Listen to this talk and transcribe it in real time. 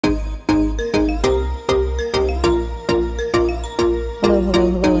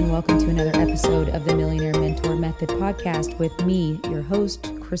Dissected podcast with me, your host,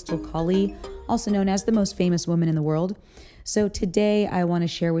 Krystal, also known as the most famous woman in the world. So today I want to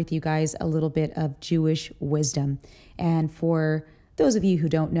share with you guys a little bit of Jewish wisdom. And for those of you who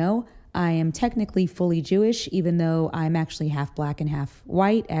don't know, I am technically fully Jewish, even though I'm actually half black and half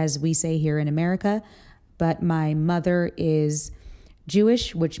white, as we say here in America. But my mother is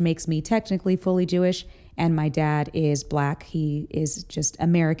Jewish, which makes me technically fully Jewish. And my dad is black. He is just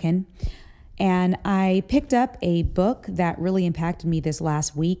American. And I picked up a book that really impacted me this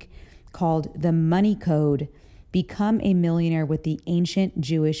last week called The Money Code, Become a Millionaire with the Ancient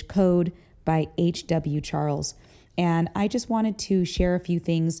Jewish Code by H.W. Charles. And I just wanted to share a few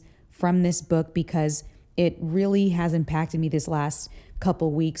things from this book because it really has impacted me this last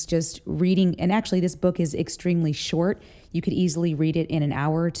couple weeks just reading. And actually, this book is extremely short. You could easily read it in an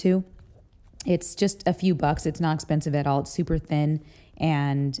hour or two. It's just a few bucks. It's not expensive at all. It's super thin.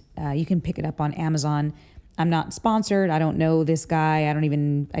 And you can pick it up on Amazon. I'm not sponsored. I don't know this guy. I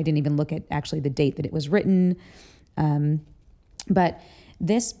didn't even look at actually the date that it was written. But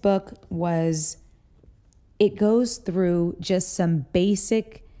this book it goes through just some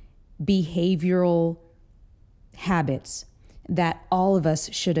basic behavioral habits that all of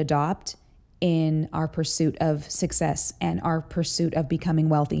us should adopt in our pursuit of success and our pursuit of becoming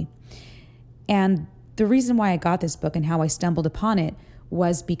wealthy. And the reason why I got this book and how I stumbled upon it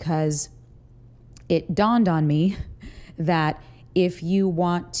was because it dawned on me that if you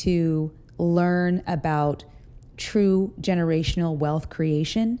want to learn about true generational wealth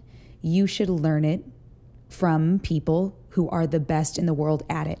creation, you should learn it from people who are the best in the world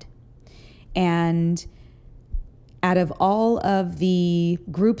at it. And out of all of the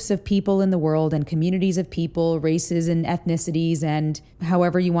groups of people in the world and communities of people, races and ethnicities, and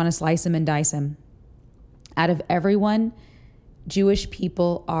however you want to slice them and dice them, out of everyone, Jewish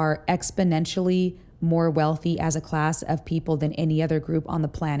people are exponentially more wealthy as a class of people than any other group on the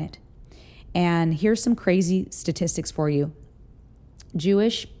planet. And here's some crazy statistics for you.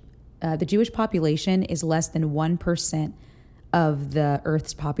 The Jewish population is less than 1% of the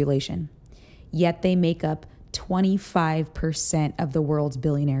Earth's population, yet they make up 25% of the world's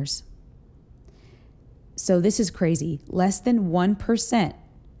billionaires. So this is crazy. Less than 1%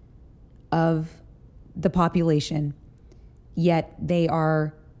 of the population, yet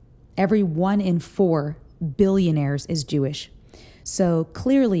every 1 in 4 billionaires is Jewish. So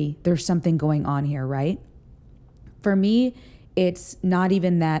clearly there's something going on here, right? For me, it's not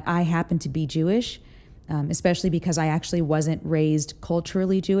even that I happen to be Jewish, especially because I actually wasn't raised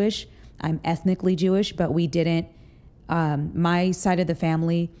culturally Jewish. I'm ethnically Jewish, but we didn't, my side of the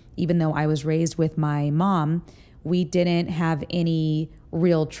family, even though I was raised with my mom, we didn't have any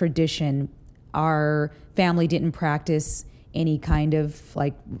real tradition. Our family didn't practice any kind of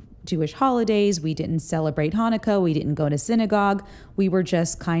like Jewish holidays. We didn't celebrate Hanukkah. We didn't go to synagogue. We were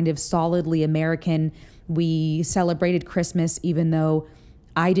just kind of solidly American. We celebrated Christmas, even though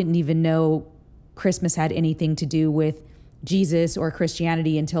I didn't even know Christmas had anything to do with Jesus or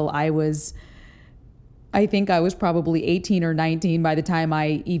Christianity until I think I was probably 18 or 19 by the time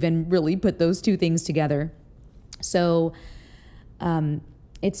I even really put those two things together. So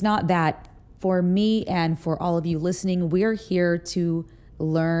it's not that. For me and for all of you listening, we're here to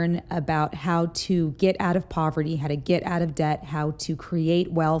learn about how to get out of poverty, how to get out of debt, how to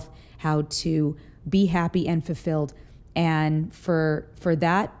create wealth, how to be happy and fulfilled. And for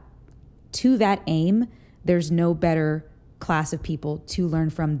that, to that aim, there's no better class of people to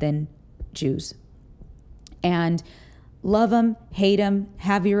learn from than Jews. And love them, hate them,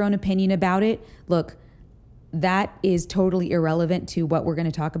 have your own opinion about it. Look, that is totally irrelevant to what we're going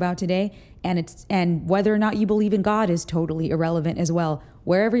to talk about today. And whether or not you believe in God is totally irrelevant as well.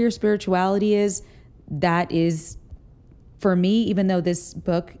 Wherever your spirituality is, that is, for me, even though this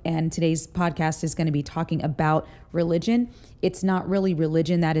book and today's podcast is going to be talking about religion, it's not really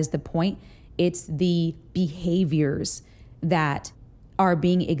religion that is the point. It's the behaviors that are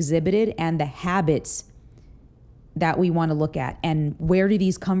being exhibited and the habits that we want to look at. And where do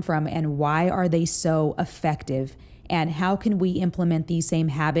these come from and why are they so effective? And how can we implement these same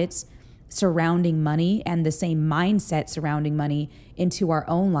habits surrounding money and the same mindset surrounding money into our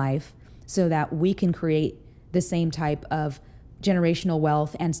own life so that we can create the same type of generational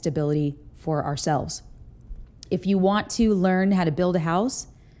wealth and stability for ourselves? If you want to learn how to build a house,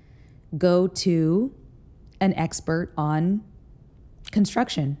 go to an expert on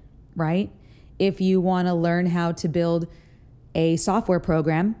construction, right? If you want to learn how to build a software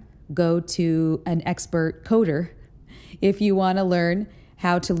program, go to an expert coder. If you want to learn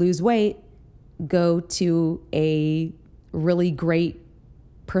how to lose weight, go to a really great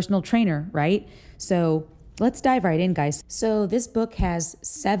personal trainer, right? So let's dive right in, guys. So this book has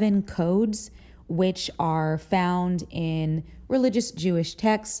 7 codes, which are found in religious Jewish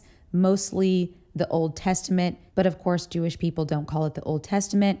texts, mostly the Old Testament. But of course, Jewish people don't call it the Old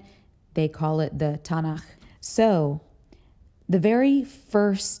Testament. They call it the Tannakh. So the very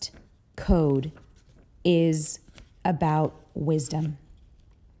first code is about wisdom.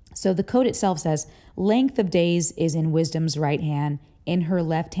 So the code itself says, length of days is in wisdom's right hand. In her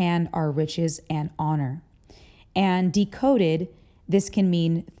left hand are riches and honor. And decoded, this can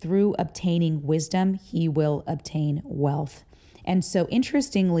mean through obtaining wisdom, he will obtain wealth. And so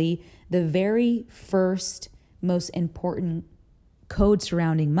interestingly, the very first most important code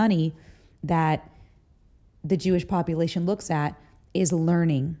surrounding money that the Jewish population looks at is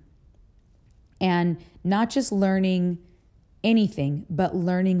learning. And not just learning anything, but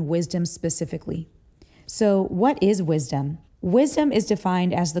learning wisdom specifically. So what is wisdom? Wisdom is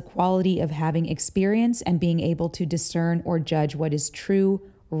defined as the quality of having experience and being able to discern or judge what is true,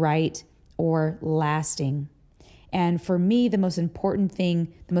 right, or lasting. And for me, the most important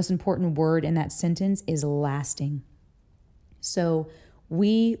thing, the most important word in that sentence is lasting. So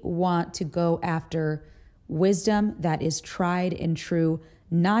we want to go after wisdom that is tried and true,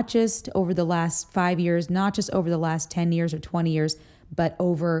 not just over the last 5 years, not just over the last 10 years or 20 years, but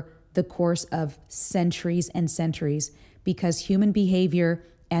over the course of centuries and centuries, because human behavior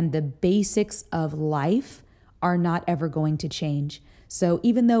and the basics of life are not ever going to change. So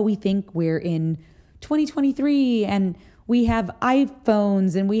even though we think we're in 2023 and we have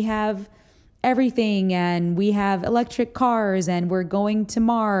iPhones and we have everything and we have electric cars and we're going to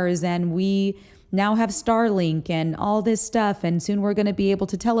Mars and we now have Starlink and all this stuff, and soon we're going to be able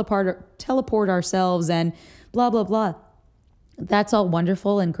to teleport ourselves and blah, blah, blah. That's all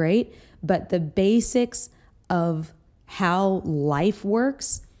wonderful and great, but the basics of how life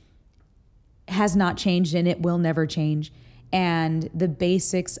works has not changed, and it will never change. And the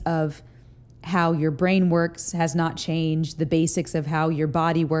basics of how your brain works has not changed. The basics of how your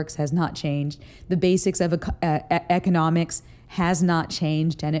body works has not changed. The basics of economics has not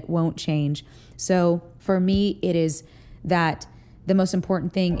changed, and it won't change. So for me, it is that the most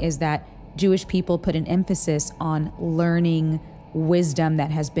important thing is that Jewish people put an emphasis on learning wisdom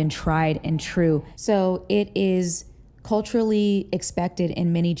that has been tried and true. So it is culturally expected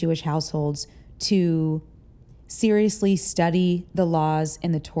in many Jewish households to seriously study the laws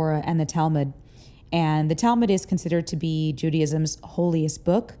in the Torah and the Talmud. And the Talmud is considered to be Judaism's holiest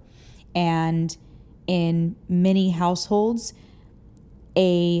book. And in many households,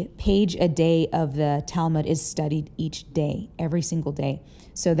 a page a day of the Talmud is studied each day, every single day,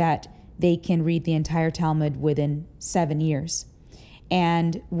 so that they can read the entire Talmud within 7 years.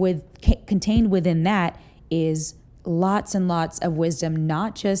 And contained within that is lots and lots of wisdom,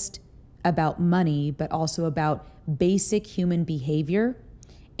 not just about money, but also about basic human behavior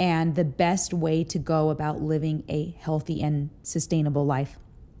and the best way to go about living a healthy and sustainable life.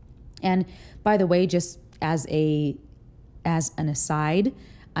 And by the way, just as an aside,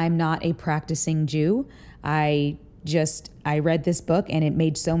 I'm not a practicing Jew. I read this book and it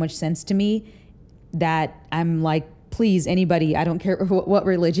made so much sense to me that I'm like, please, anybody, I don't care what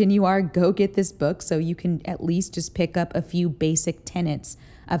religion you are, go get this book so you can at least just pick up a few basic tenets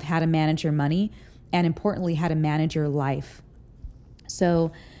of how to manage your money and, importantly, how to manage your life.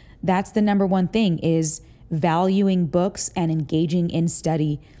 So that's the number one thing, is valuing books and engaging in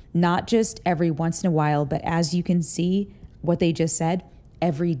study, not just every once in a while, but as you can see what they just said,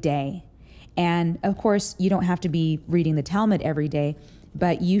 every day. And of course, you don't have to be reading the Talmud every day,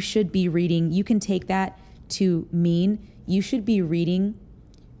 but you should be reading, you can take that to mean you should be reading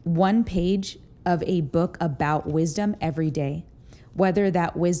one page of a book about wisdom every day, whether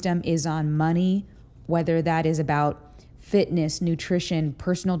that wisdom is on money, whether that is about fitness, nutrition,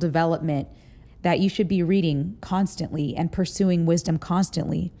 personal development, that you should be reading constantly and pursuing wisdom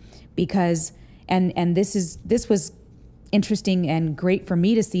constantly. Because, and this was interesting and great for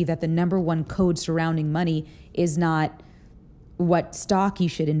me to see, that the number one code surrounding money is not what stock you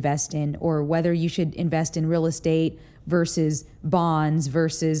should invest in, or whether you should invest in real estate versus bonds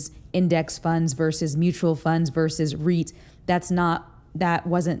versus index funds versus mutual funds versus REIT. That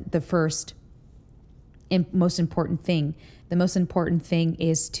wasn't the first and most important thing. The most important thing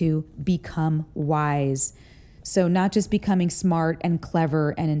is to become wise. So not just becoming smart and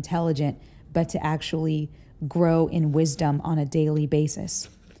clever and intelligent, but to actually grow in wisdom on a daily basis.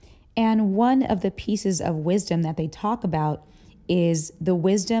 And one of the pieces of wisdom that they talk about is the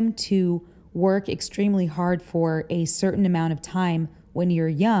wisdom to work extremely hard for a certain amount of time when you're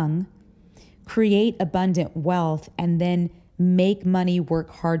young, create abundant wealth, and then make money work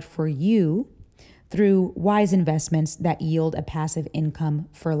hard for you, through wise investments that yield a passive income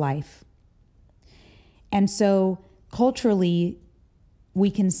for life. And so culturally, we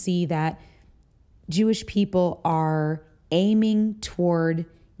can see that Jewish people are aiming toward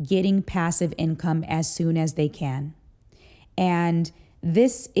getting passive income as soon as they can. And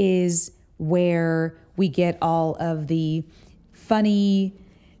this is where we get all of the funny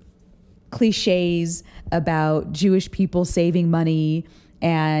cliches about Jewish people saving money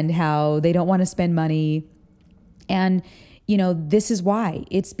and how they don't want to spend money. And, this is why.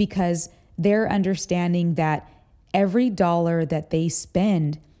 It's because they're understanding that every dollar that they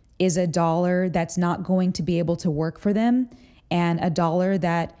spend is a dollar that's not going to be able to work for them, and a dollar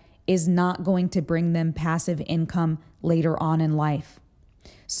that is not going to bring them passive income later on in life.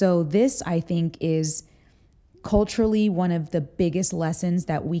 So this, I think, is culturally one of the biggest lessons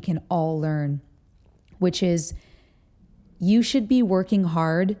that we can all learn, which is you should be working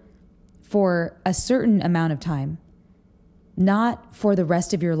hard for a certain amount of time, not for the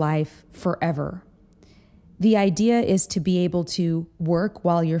rest of your life forever. The idea is to be able to work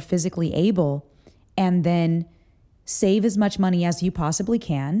while you're physically able and then save as much money as you possibly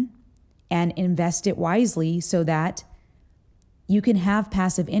can and invest it wisely so that you can have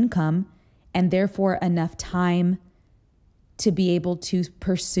passive income and therefore enough time to be able to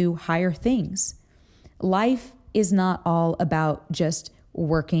pursue higher things. Life is not all about just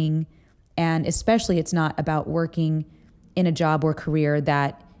working, and especially it's not about working in a job or career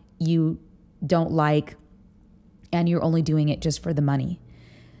that you don't like and you're only doing it just for the money.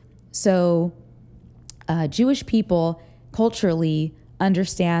 So Jewish people culturally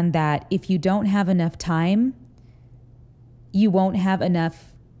understand that if you don't have enough time, you won't have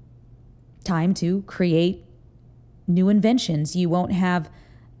enough time to create new inventions. You won't have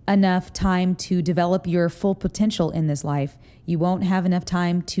enough time to develop your full potential in this life. You won't have enough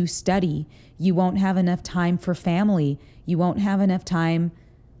time to study. You won't have enough time for family. You won't have enough time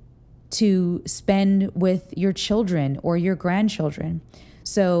to spend with your children or your grandchildren.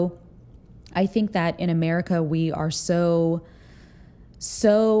 So I think that in America, we are so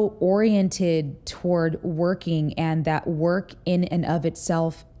oriented toward working, and that work in and of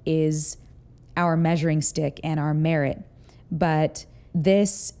itself is our measuring stick and our merit. But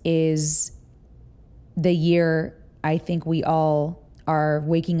this is the year I think we all are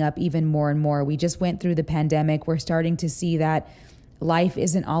waking up even more and more. We just went through the pandemic. We're starting to see that life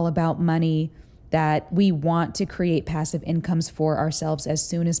isn't all about money, that we want to create passive incomes for ourselves as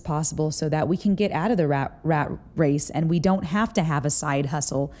soon as possible so that we can get out of the rat race, and we don't have to have a side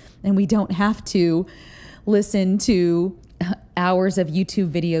hustle, and we don't have to listen to hours of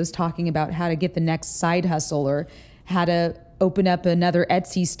YouTube videos talking about how to get the next side hustle or how to open up another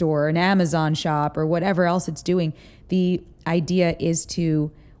Etsy store, an Amazon shop, or whatever else it's doing. The idea is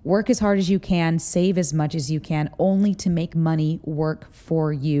to work as hard as you can, save as much as you can, only to make money work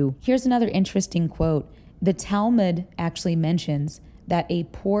for you. Here's another interesting quote. The Talmud actually mentions that a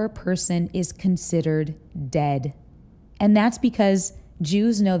poor person is considered dead. And that's because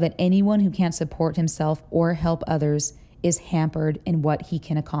Jews know that anyone who can't support himself or help others is hampered in what he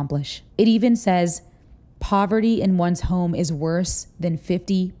can accomplish. It even says, poverty in one's home is worse than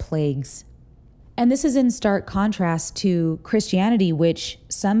 50 plagues. And this is in stark contrast to Christianity, which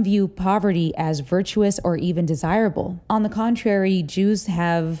some view poverty as virtuous or even desirable. On the contrary, Jews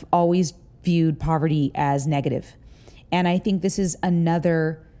have always viewed poverty as negative. And I think this is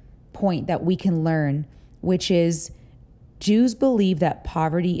another point that we can learn, which is Jews believe that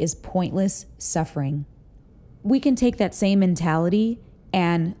poverty is pointless suffering. We can take that same mentality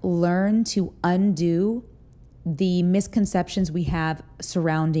and learn to undo the misconceptions we have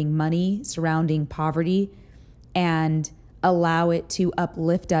surrounding money, surrounding poverty, and allow it to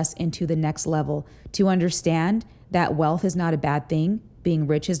uplift us into the next level, to understand that wealth is not a bad thing, being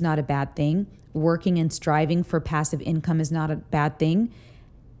rich is not a bad thing, working and striving for passive income is not a bad thing.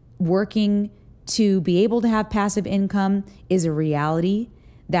 Working to be able to have passive income is a reality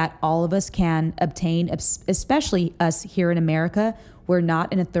that all of us can obtain, especially us here in America. We're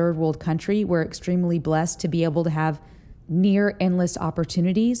not in a third world country. We're extremely blessed to be able to have near endless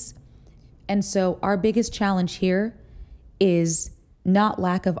opportunities. And so our biggest challenge here is not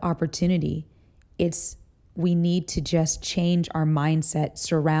lack of opportunity. It's we need to just change our mindset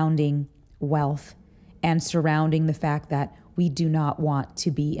surrounding wealth and surrounding the fact that we do not want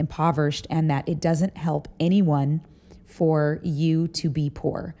to be impoverished and that it doesn't help anyone for you to be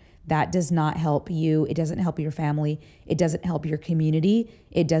poor. That does not help you. It doesn't help your family. It doesn't help your community.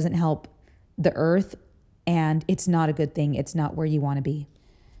 It doesn't help the earth. And it's not a good thing. It's not where you want to be.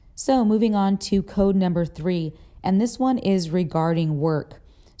 So moving on to code number 3. And this one is regarding work.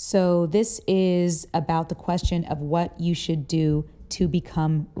 So this is about the question of what you should do to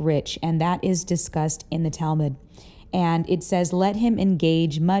become rich, and that is discussed in the Talmud. And it says, let him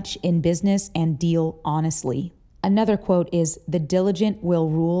engage much in business and deal honestly. Another quote is, the diligent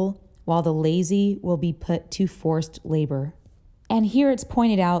will rule, while the lazy will be put to forced labor. And here it's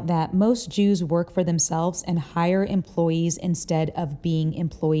pointed out that most Jews work for themselves and hire employees instead of being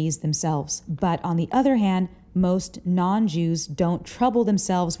employees themselves. But on the other hand, most non-Jews don't trouble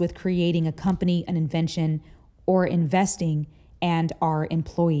themselves with creating a company, an invention, or investing, and are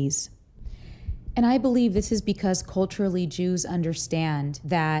employees. And I believe this is because culturally Jews understand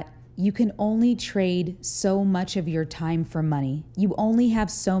that you can only trade so much of your time for money. You only have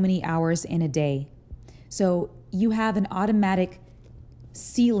so many hours in a day. So you have an automatic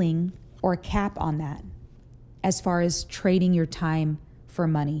ceiling or cap on that as far as trading your time for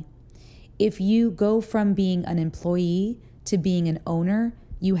money. If you go from being an employee to being an owner,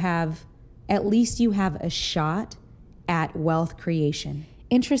 at least you have a shot at wealth creation.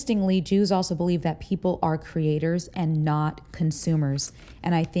 Interestingly, Jews also believe that people are creators and not consumers.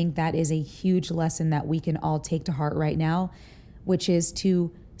 And I think that is a huge lesson that we can all take to heart right now, which is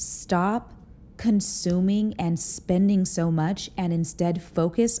to stop consuming and spending so much and instead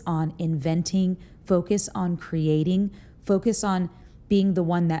focus on inventing, focus on creating, focus on being the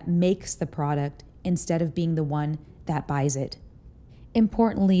one that makes the product instead of being the one that buys it.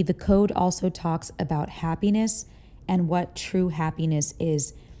 Importantly, the code also talks about happiness and what true happiness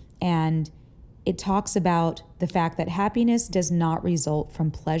is. And it talks about the fact that happiness does not result from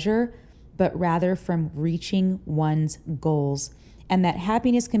pleasure, but rather from reaching one's goals. And that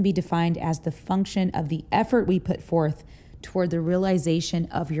happiness can be defined as the function of the effort we put forth toward the realization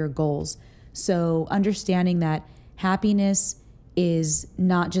of your goals. So understanding that happiness is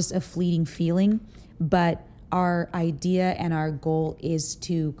not just a fleeting feeling, but our idea and our goal is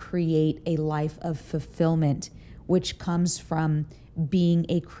to create a life of fulfillment, which comes from being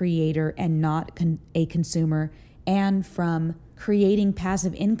a creator and not a consumer, and from creating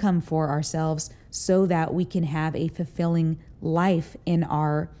passive income for ourselves so that we can have a fulfilling life in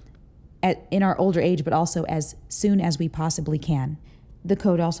our older age, but also as soon as we possibly can. The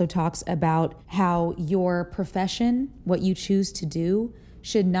code also talks about how your profession, what you choose to do,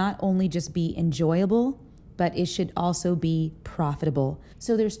 should not only just be enjoyable, but it should also be profitable.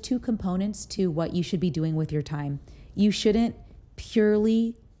 So there's two components to what you should be doing with your time. You shouldn't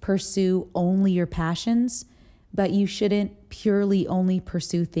purely pursue only your passions, but you shouldn't purely only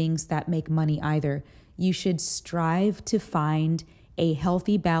pursue things that make money either. You should strive to find a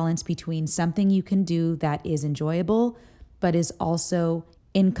healthy balance between something you can do that is enjoyable, but is also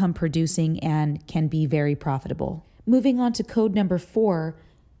income producing and can be very profitable. Moving on to code number 4,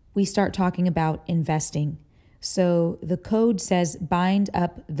 we start talking about investing. So the code says, bind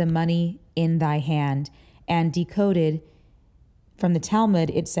up the money in thy hand. And decoded from the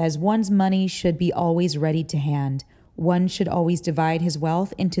Talmud, it says, one's money should be always ready to hand. One should always divide his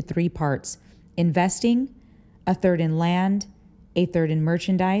wealth into 3 parts: investing, a third in land, a third in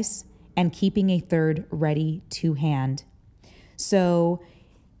merchandise, and keeping a third ready to hand. So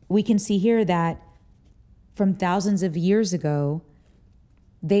we can see here that from thousands of years ago,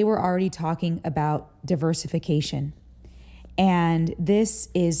 they were already talking about diversification. And this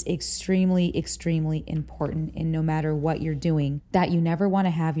is extremely, extremely important in no matter what you're doing, that you never want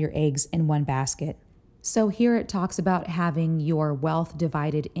to have your eggs in one basket. So here it talks about having your wealth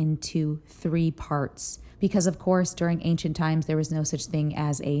divided into 3 parts. Because of course, during ancient times, there was no such thing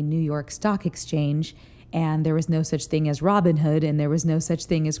as a New York Stock Exchange, and there was no such thing as Robinhood, and there was no such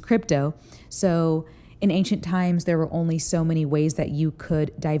thing as crypto. So in ancient times, there were only so many ways that you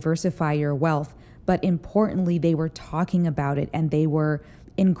could diversify your wealth. But importantly, they were talking about it and they were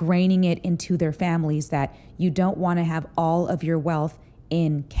ingraining it into their families that you don't want to have all of your wealth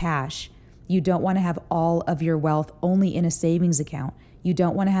in cash. You don't want to have all of your wealth only in a savings account. You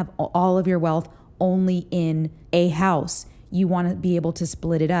don't want to have all of your wealth only in a house. You want to be able to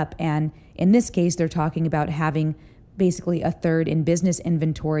split it up. And in this case, they're talking about having basically a third in business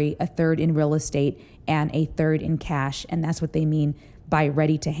inventory, a third in real estate, and a third in cash. And that's what they mean by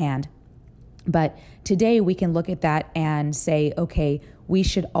ready to hand. But today we can look at that and say, okay, we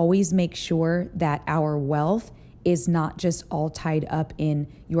should always make sure that our wealth is not just all tied up in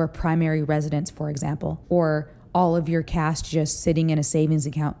your primary residence, for example, or all of your cash just sitting in a savings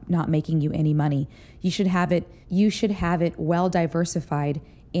account, not making you any money. You should have it well diversified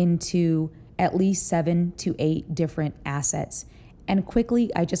into at least 7 to 8 different assets. And quickly,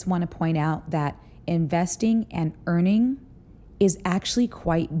 I just want to point out that investing and earning is actually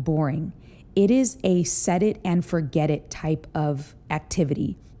quite boring. It is a set it and forget it type of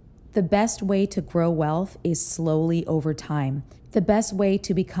activity The best way to grow wealth is slowly over time. The best way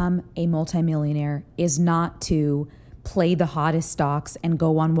to become a multimillionaire is not to play the hottest stocks and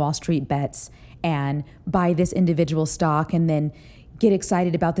go on Wall Street bets and buy this individual stock and then get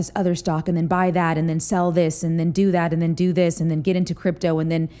excited about this other stock and then buy that and then sell this and then do that and then do this and then get into crypto and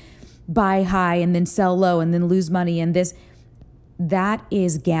then buy high and then sell low and then lose money and this. That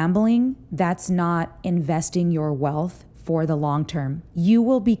is gambling. That's not investing your wealth for the long term. You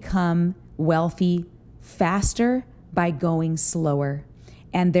will become wealthy faster by going slower.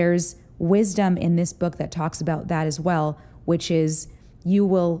 And there's wisdom in this book that talks about that as well, which is you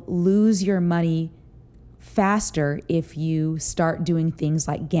will lose your money faster if you start doing things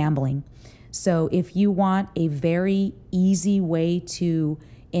like gambling. So if you want a very easy way to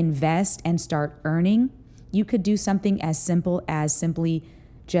invest and start earning, you could do something as simple as simply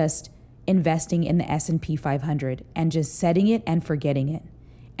just investing in the S&P 500 and just setting it and forgetting it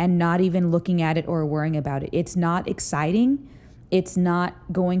and not even looking at it or worrying about it. It's not exciting. It's not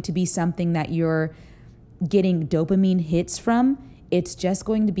going to be something that you're getting dopamine hits from. It's just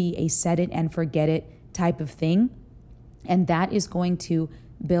going to be a set it and forget it type of thing. And that is going to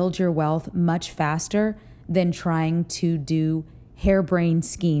build your wealth much faster than trying to do harebrained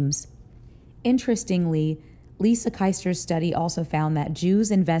schemes. Interestingly, Lisa Keister's study also found that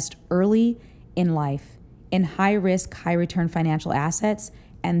Jews invest early in life in high-risk, high-return financial assets,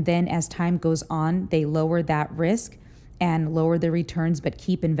 and then as time goes on, they lower that risk and lower the returns, but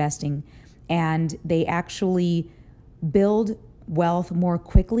keep investing. And they actually build wealth more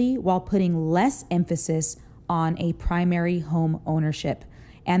quickly while putting less emphasis on a primary home ownership.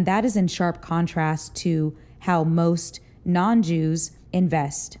 And that is in sharp contrast to how most non-Jews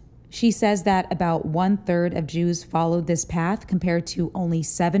invest. She says that about 1/3 of Jews followed this path compared to only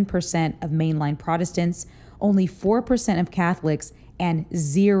 7% of mainline Protestants, only 4% of Catholics, and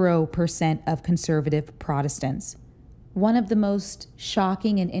 0% of conservative Protestants. One of the most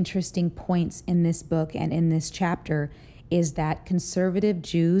shocking and interesting points in this book and in this chapter is that conservative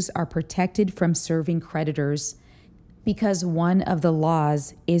Jews are protected from serving creditors because one of the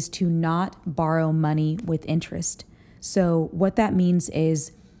laws is to not borrow money with interest. So what that means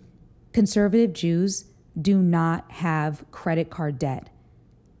is conservative Jews do not have credit card debt.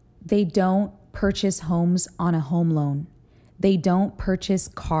 They don't purchase homes on a home loan. They don't purchase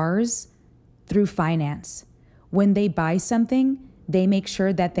cars through finance. When they buy something, they make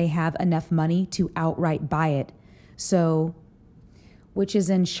sure that they have enough money to outright buy it. So, which is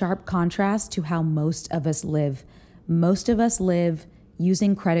in sharp contrast to how most of us live. Most of us live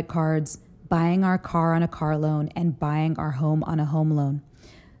using credit cards, buying our car on a car loan, and buying our home on a home loan.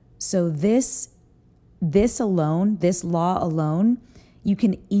 So this law alone, you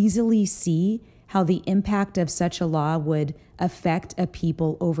can easily see how the impact of such a law would affect a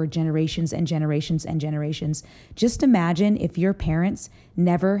people over generations and generations and generations. Just imagine if your parents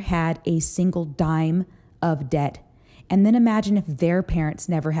never had a single dime of debt. And then imagine if their parents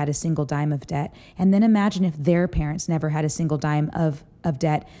never had a single dime of debt. And then imagine if their parents never had a single dime of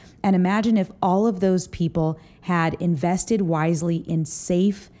debt. And imagine if all of those people had invested wisely in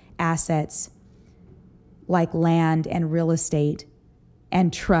safe assets like land and real estate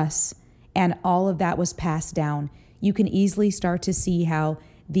and trusts, and all of that was passed down. You can easily start to see how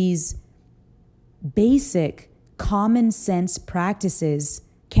these basic common sense practices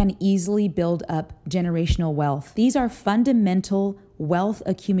can easily build up generational wealth. These are fundamental wealth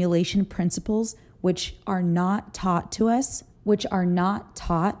accumulation principles which are not taught to us, which are not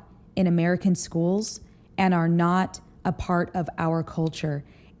taught in American schools, and are not a part of our culture.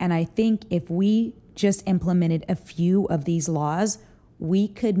 And I think if we just implemented a few of these laws, we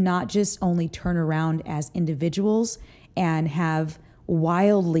could not just only turn around as individuals and have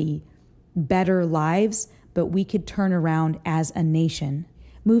wildly better lives, but we could turn around as a nation.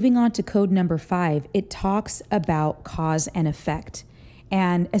 Moving on to code number 5, it talks about cause and effect.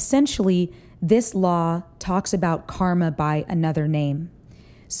 And essentially, this law talks about karma by another name.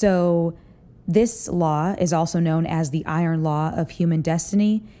 So this law is also known as the iron law of human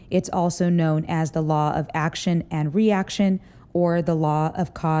destiny. It's also known as the law of action and reaction, or the law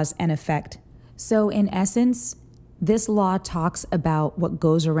of cause and effect. So in essence, this law talks about what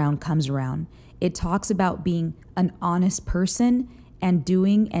goes around comes around. It talks about being an honest person and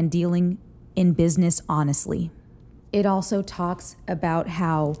doing and dealing in business honestly. It also talks about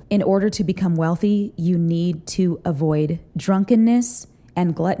how in order to become wealthy, you need to avoid drunkenness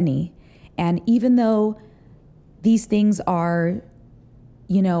and gluttony. And even though these things are,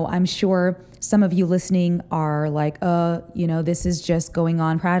 I'm sure some of you listening are like, this is just going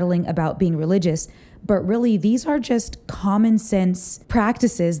on prattling about being religious. But really, these are just common sense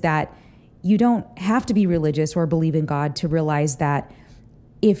practices that you don't have to be religious or believe in God to realize that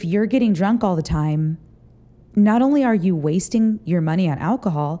if you're getting drunk all the time, not only are you wasting your money on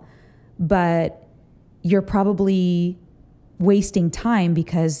alcohol, but you're probably wasting time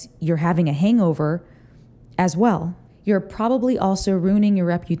because you're having a hangover as well. You're probably also ruining your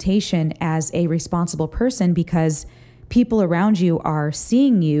reputation as a responsible person because people around you are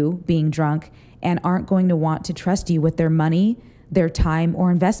seeing you being drunk and aren't going to want to trust you with their money, their time, or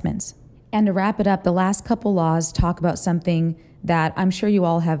investments. And to wrap it up, the last couple laws talk about something that I'm sure you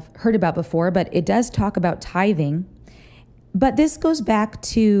all have heard about before, but it does talk about tithing. But this goes back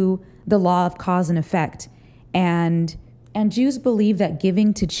to the law of cause and effect. And Jews believe that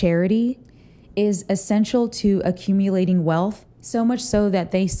giving to charity is essential to accumulating wealth, so much so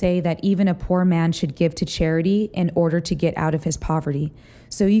that they say that even a poor man should give to charity in order to get out of his poverty.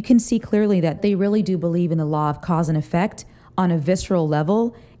 So you can see clearly that they really do believe in the law of cause and effect on a visceral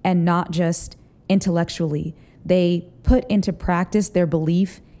level and not just intellectually. They put into practice their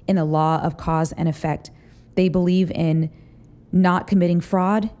belief in the law of cause and effect. They believe in not committing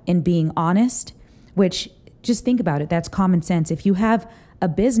fraud and being honest, which, just think about it, that's common sense. If you have a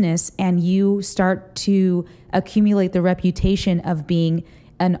business and you start to accumulate the reputation of being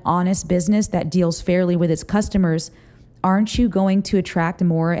an honest business that deals fairly with its customers, aren't you going to attract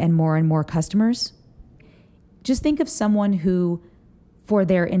more and more and more customers? Just think of someone who, for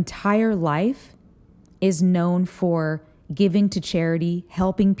their entire life, is known for giving to charity,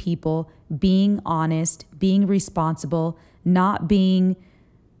 helping people, being honest, being responsible, not being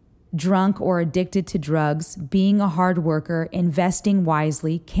drunk or addicted to drugs, being a hard worker, investing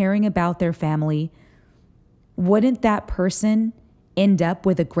wisely, caring about their family. Wouldn't that person end up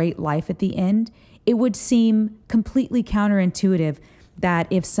with a great life at the end? It would seem completely counterintuitive that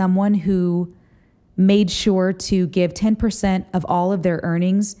if someone who made sure to give 10% of all of their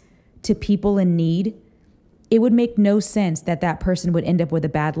earnings to people in need, it would make no sense that that person would end up with a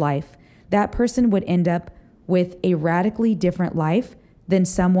bad life. That person would end up with a radically different life than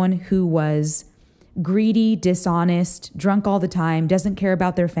someone who was greedy, dishonest, drunk all the time, doesn't care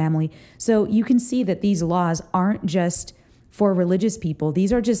about their family. So you can see that these laws aren't just for religious people.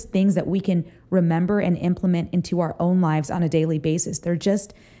 These are just things that we can remember and implement into our own lives on a daily basis. They're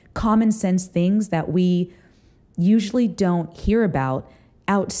just common sense things that we usually don't hear about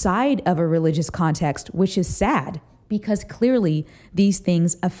outside of a religious context, which is sad because clearly these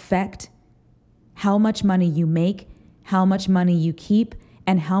things affect how much money you make, how much money you keep,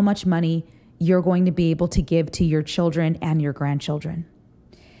 and how much money you're going to be able to give to your children and your grandchildren.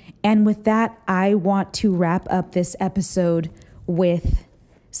 And with that, I want to wrap up this episode with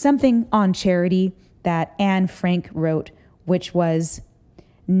something on charity that Anne Frank wrote, which was,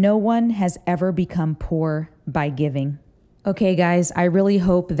 "No one has ever become poor by giving." Okay, guys, I really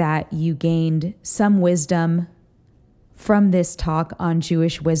hope that you gained some wisdom from this talk on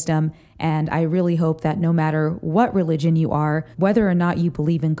Jewish wisdom. And I really hope that no matter what religion you are, whether or not you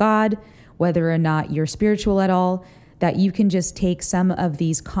believe in God, whether or not you're spiritual at all, that you can just take some of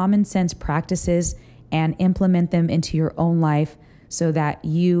these common sense practices and implement them into your own life so that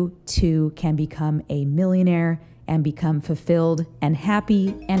you too can become a millionaire and become fulfilled and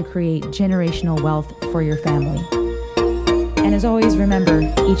happy and create generational wealth for your family. And as always, remember,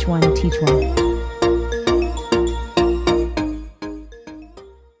 each one teach one.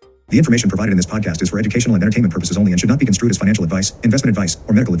 The information provided in this podcast is for educational and entertainment purposes only and should not be construed as financial advice, investment advice,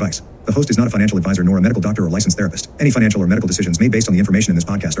 or medical advice. The host is not a financial advisor nor a medical doctor or licensed therapist. Any financial or medical decisions made based on the information in this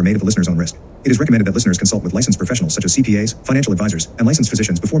podcast are made at the listener's own risk. It is recommended that listeners consult with licensed professionals such as CPAs, financial advisors, and licensed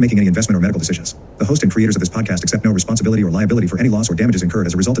physicians before making any investment or medical decisions. The host and creators of this podcast accept no responsibility or liability for any loss or damages incurred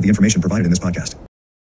as a result of the information provided in this podcast.